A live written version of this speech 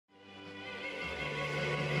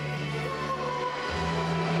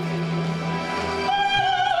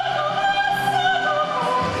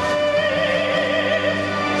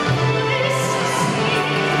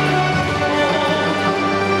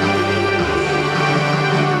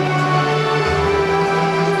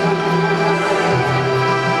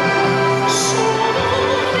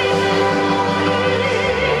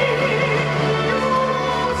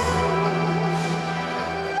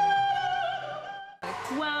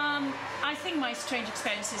I think my strange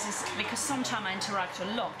experiences is because sometimes I interact a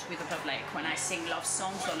lot with the public when I sing love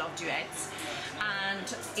songs or love duets,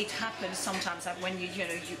 and it happens sometimes that when you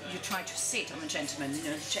try to sit on a gentleman,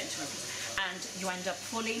 and you end up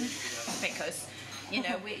falling because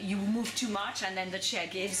you move too much and then the chair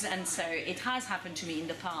gives, and so it has happened to me in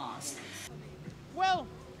the past. Well,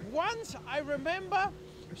 once I remember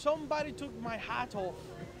somebody took my hat off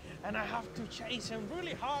and I have to chase him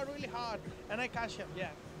really hard, and I catch him,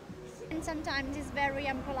 yeah. And sometimes it's very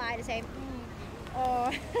unpolite to say,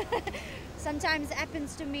 or sometimes it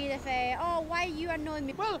happens to me, they say, oh, why you annoy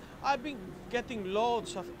me? Well, I've been getting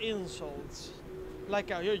loads of insults, like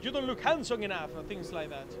you don't look handsome enough, or things like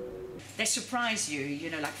that. They surprise you,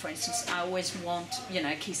 like for instance, I always want,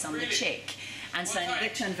 a kiss on the cheek, and so they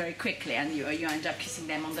turn very quickly, and you end up kissing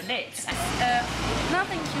them on the lips. No,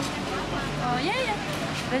 thank you. Yeah,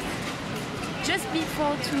 but just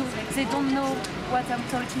before too, they don't know what I'm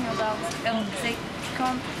talking about. They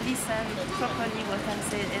can't listen properly what I'm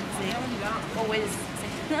saying, and they always say,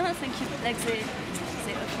 no, thank you, like they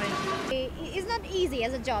afraid. It's not easy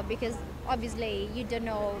as a job because obviously you don't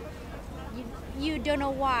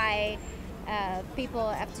know why people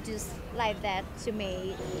have to do like that to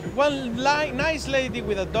me. One nice lady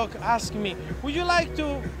with a dog asked me, would you like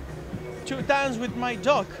to dance with my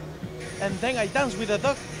dog? And then I danced with the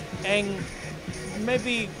dog, and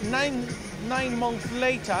maybe nine months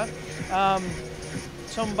later,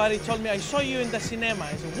 somebody told me, I saw you in the cinema.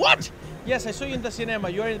 I said, what? Yes, I saw you in the cinema.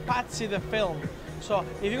 You're in Patsy the film. So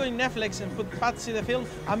if you go in Netflix and put Patsy the film,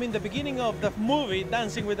 I'm in the beginning of the movie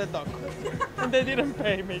dancing with the dog. And they didn't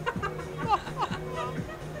pay me.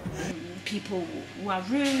 People who are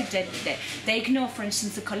rude, they ignore, for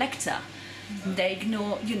instance, the collector. They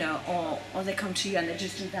ignore, or they come to you and they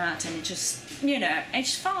just do that, and it just,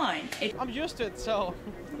 it's fine. I'm used to it, so.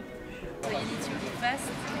 So you need to be fast,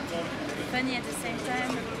 funny at the same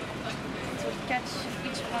time, to catch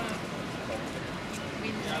which one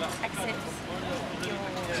will accept what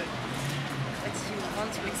you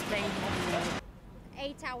want to explain.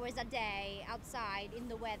 8 hours a day outside in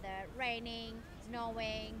the weather, raining,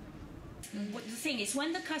 snowing. The thing is,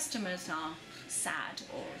 when the customers are sad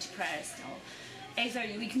or depressed, or either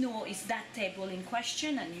you ignore is that table in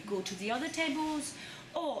question and you go to the other tables,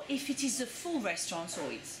 or if it is a full restaurant, so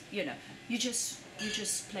it's you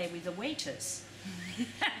just play with the waiters.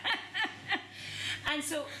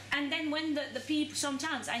 And then when the people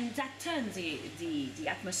sometimes, and that turns the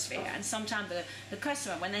atmosphere, and sometimes the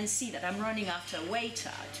customer, when they see that I'm running after a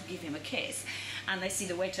waiter to give him a kiss, and they see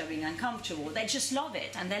the waiter being uncomfortable, they just love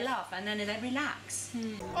it, and they laugh, and then they relax.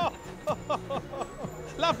 Oh,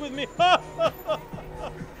 laugh with me.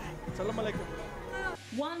 Salam alaikum.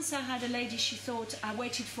 Once I had a lady, she thought I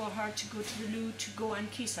waited for her to go to the loo to go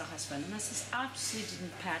and kiss her husband, and I just absolutely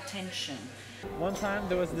didn't pay attention. One time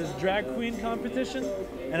there was this drag queen competition,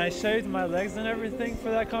 and I shaved my legs and everything for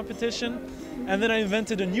that competition, and then I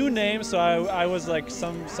invented a new name, so I was like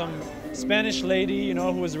some Spanish lady,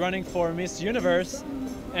 who was running for Miss Universe,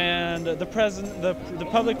 and the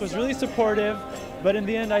public was really supportive, but in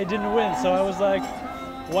the end I didn't win, so I was like,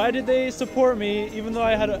 why did they support me even though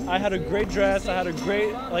I had a great dress, I had a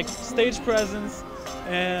great stage presence,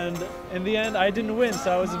 and in the end I didn't win,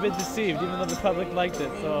 so I was a bit deceived even though the public liked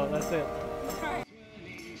it, so that's it.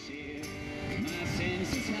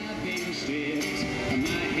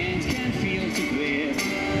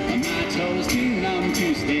 Toes too numb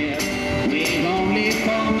to stare, wait only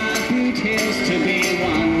for my boot heels to be